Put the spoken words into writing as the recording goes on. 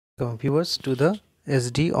Welcome viewers to the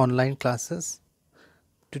SD online classes.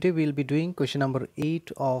 Today we will be doing question number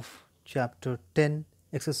 8 of chapter 10,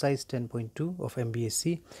 exercise 10.2 of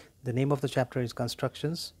MBSC. The name of the chapter is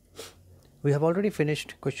constructions. We have already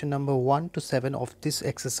finished question number 1 to 7 of this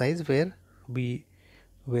exercise, where we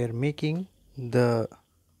were making the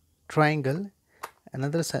triangle,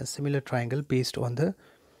 another similar triangle based on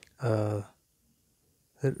uh,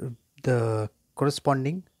 the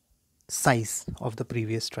corresponding size of the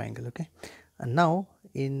previous triangle. Okay, and now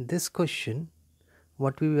in this question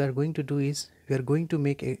what we are going to do is we are going to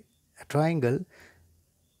make a triangle,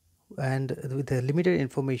 and with the limited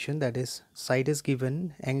information, that is side is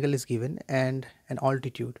given, angle is given, and an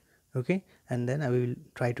altitude. Okay, and then I will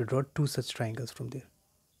try to draw two such triangles from there.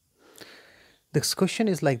 This question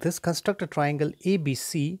is like this: construct a triangle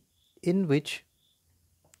ABC in which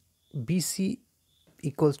BC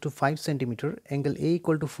equals to 5 centimeter, angle A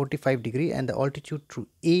equal to 45 degree, and the altitude to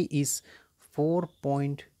A is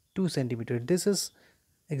 4.2 centimeter. This is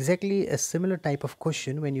exactly a similar type of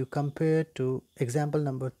question when you compare to example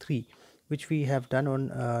number 3, which we have done on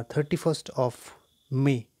 31st of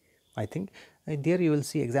May, I think. There you will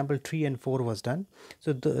see example 3 and 4 was done.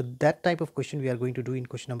 So that type of question we are going to do in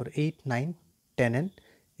question number 8, 9, 10 and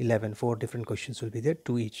 11. 4 different questions will be there,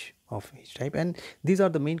 2 each of each type, and these are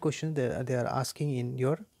the main questions that they are asking in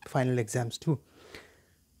your final exams too.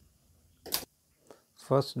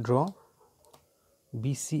 First, draw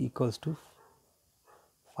BC equals to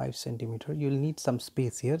 5 centimeter. You will need some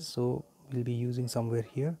space here, so we'll be using somewhere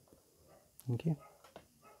here. Okay,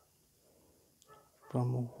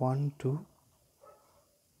 from 1 to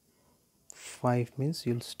 5 means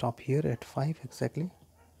you'll stop here at 5 exactly.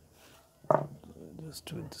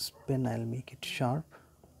 Just with this pen I'll make it sharp.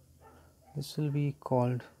 This will be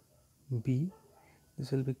called B,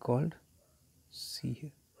 this will be called C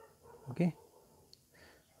here. Okay,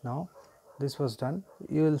 now this was done.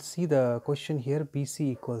 You will see the question here,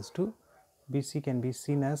 BC equals to, BC can be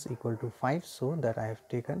seen as equal to 5, so that I have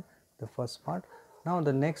taken the first part. Now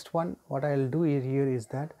the next one, what I will do here is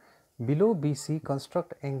that below BC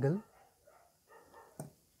construct angle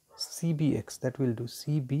CBX. That will do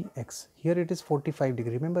CBX. Here it is 45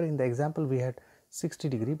 degree. Remember in the example we had 60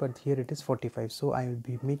 degree, but here it is 45. So I will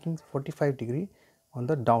be making 45 degree on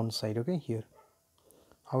the downside. Okay, here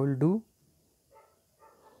I will do,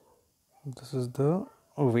 this is the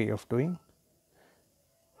way of doing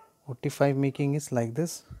 45 making is like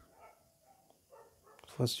this.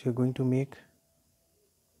 First you are going to make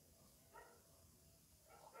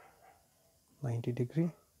 90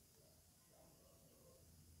 degree.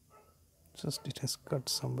 Just it has cut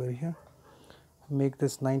somewhere here. Make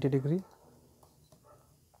this 90 degree.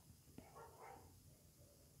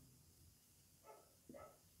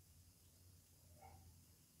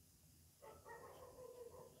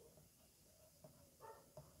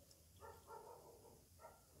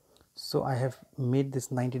 So I have made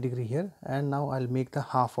this 90 degree here, and now I'll make the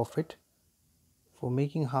half of it. For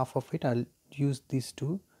making half of it, I'll use these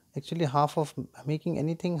two. Actually, half of making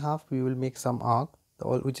anything half, we will make some arc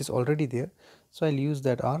which is already there. So I'll use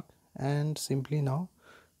that arc, and simply now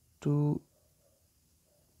two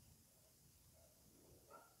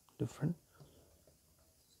different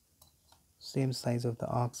same size of the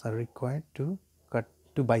arcs are required to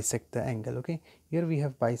bisect the angle. Okay, here we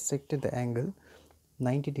have bisected the angle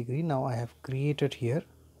 90 degree. Now I have created here,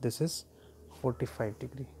 this is 45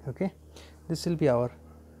 degree. Okay, this will be our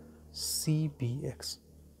CBX.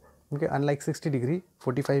 Okay, unlike 60 degree,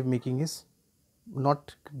 45 making is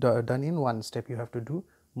not done in one step, you have to do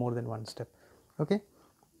more than one step. Okay,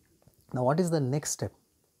 now what is the next step?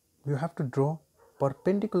 You have to draw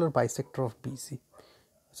perpendicular bisector of BC.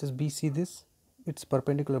 This is BC, this, its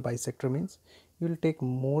perpendicular bisector means you will take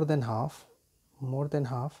more than half.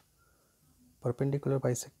 Perpendicular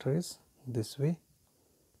bisector is this way.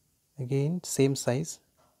 Again same size,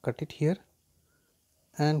 cut it here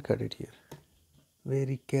and cut it here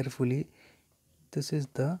very carefully. This is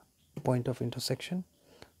the point of intersection.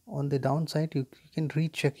 On the downside you can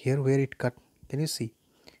recheck here where it cut, can you see,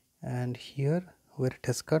 and here where it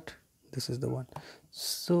has cut, this is the one.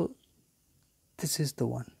 So this is the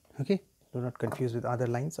one. Okay, do not confuse with other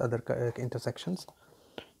lines, other intersections.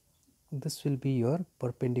 This will be your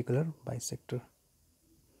perpendicular bisector.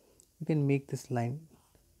 You can make this line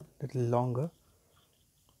a little longer.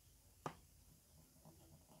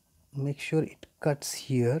 Make sure it cuts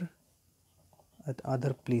here. At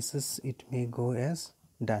other places it may go as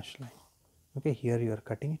dash line. Okay, here you are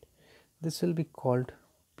cutting it. This will be called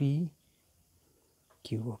PQ.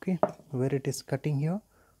 Okay, where it is cutting here,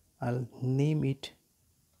 I'll name it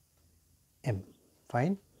M.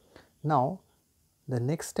 Fine. Now The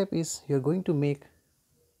next step is you are going to make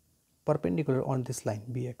perpendicular on this line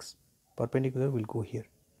bx. Perpendicular will go here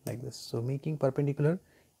like this. So making perpendicular,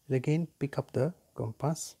 again pick up the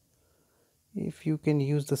compass. If you can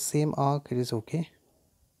use the same arc, it is okay,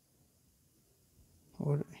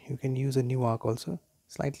 or you can use a new arc also.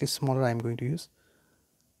 Slightly smaller I am going to use.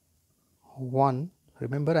 1,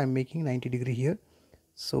 remember I am making 90° here,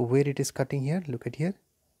 so where it is cutting here, look at here,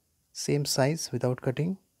 same size without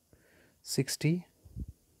cutting. 60,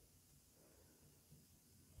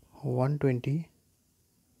 120,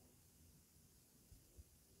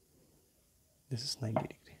 this is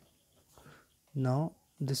 90°. Now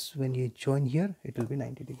this, when you join here, it will be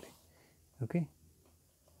 90°. Okay,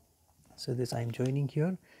 so this I am joining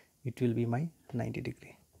here, it will be my 90°.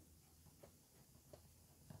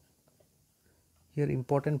 Here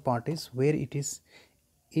important part is where it is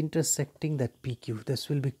intersecting that PQ, this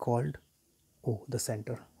will be called O, the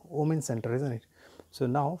center. O means center, isn't it? So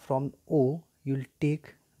now from O you will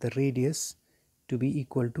take the radius to be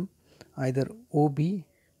equal to either OB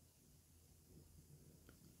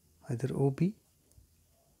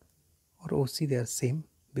or OC, they are same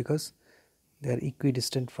because they are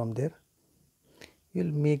equidistant from there. You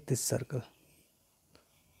will make this circle.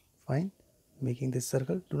 Fine, making this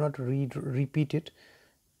circle, do not repeat it.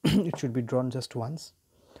 It should be drawn just once.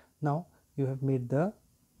 Now you have made the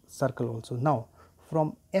circle also. Now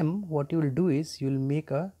from M, what you will do is you will make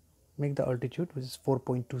the altitude, which is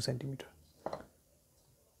 4.2 centimeter.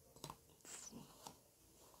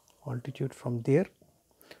 Altitude from there,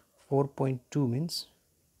 4.2 means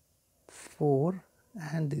 4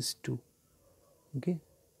 and this 2. Okay,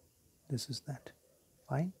 this is that.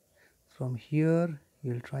 Fine. From here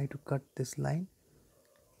you will try to cut this line.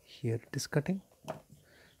 Here it is cutting.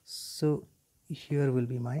 So here will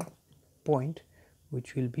be my point,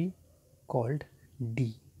 which will be called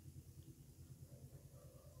D.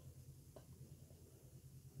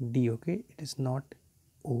 D, okay, it is not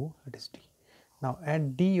O, it is D. Now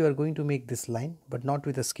at D you are going to make this line, but not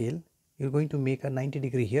with a scale. You are going to make a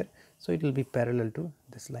 90° here, so it will be parallel to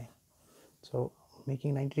this line. So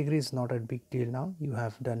making 90° is not a big deal now, you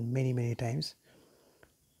have done many times.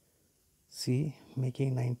 See,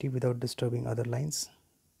 making 90 without disturbing other lines.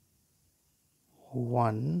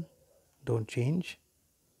 1, don't change,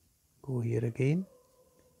 go here again.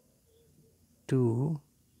 2,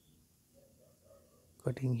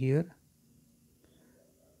 cutting here.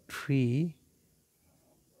 3,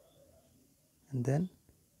 and then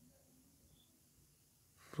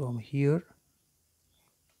from here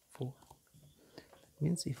 4. That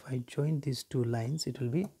means if I join these two lines, it will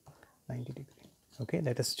be 90°. Okay,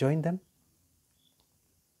 let us join them.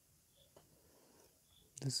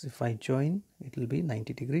 This, if I join, it will be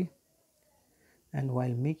 90°. And while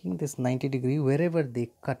making this 90°, wherever they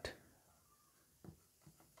cut,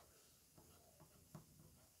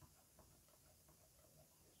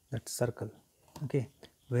 that circle, okay,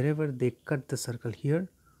 wherever they cut the circle here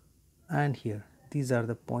and here, these are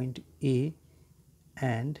the point A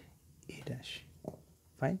and A dash.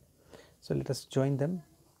 Fine. So let us join them.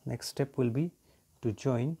 Next step will be to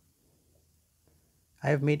join. I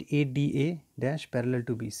have made ADA dash parallel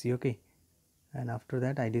to BC, okay, and after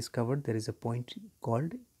that I discovered there is a point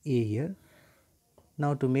called A here.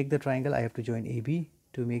 Now to make the triangle I have to join AB.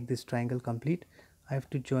 To make this triangle complete, I have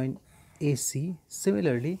to join AC.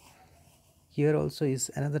 Similarly, here also is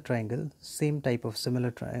another triangle, same type of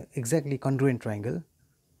similar exactly congruent triangle,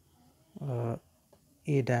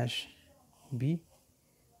 A dash B,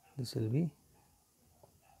 this will be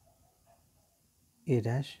A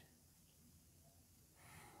dash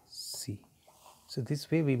C. So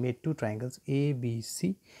this way we made two triangles,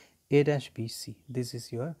 ABC, A dash BC. This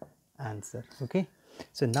is your answer. Okay,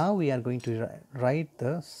 so now we are going to write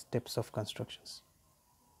the steps of constructions.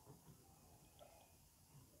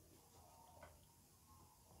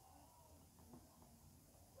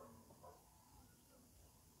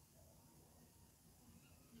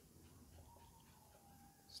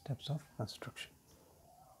 Steps of construction.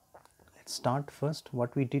 Let's start first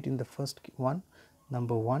what we did in the first one.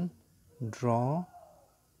 Number 1, draw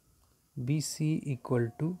BC equal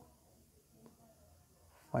to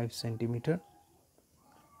 5 centimeter.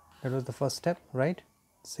 That was the first step, right?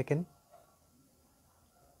 Second,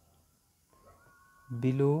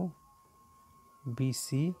 below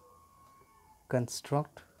BC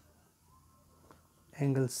construct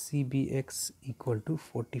angle CBX equal to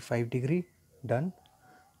 45°. Done.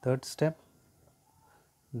 Third step,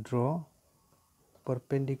 draw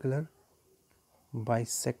perpendicular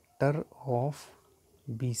bisector of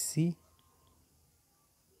BC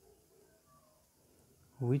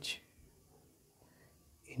which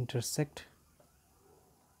intersect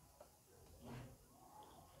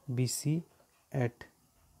BC at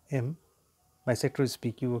M, bisector is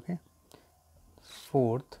PQ, okay.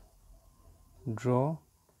 Fourth, draw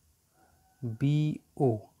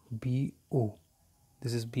BO,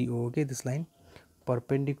 this is BO, okay, this line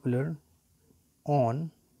perpendicular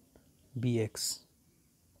on BX,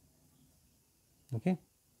 okay,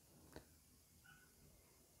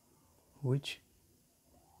 which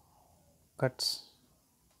cuts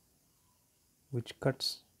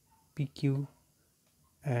PQ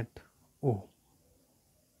at O.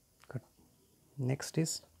 Cut. Next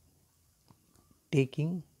is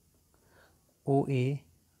taking OA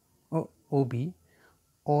or OB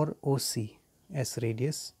or OC as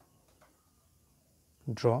radius,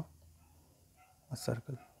 draw a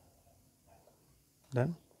circle.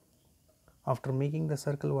 Then after making the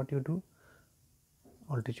circle, what you do?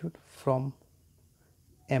 Altitude from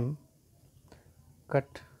M,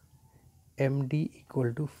 cut MD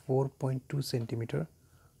equal to 4.2 centimeter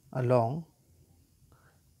along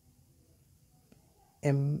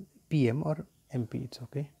MPM or MP, it's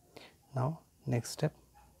okay. Now next step,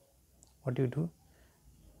 what you do?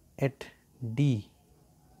 At D,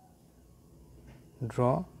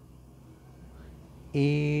 draw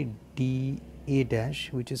ADA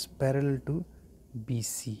dash, which is parallel to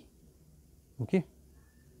BC, okay,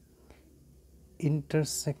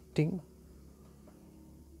 intersecting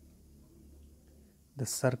the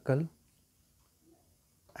circle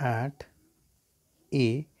at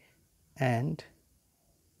A and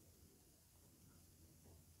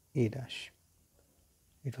A dash.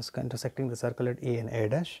 It was intersecting the circle at A and A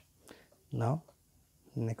dash. Now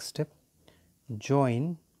next step,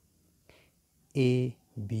 join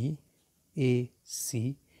AB,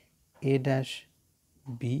 AC, A dash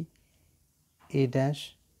B, A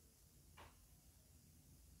dash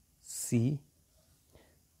C.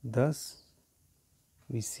 Thus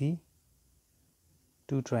we see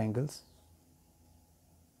two triangles,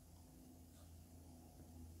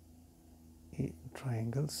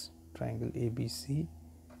 triangle ABC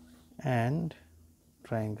and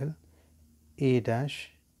triangle A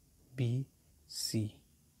dash BC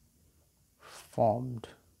formed.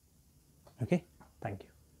 Okay, thank you.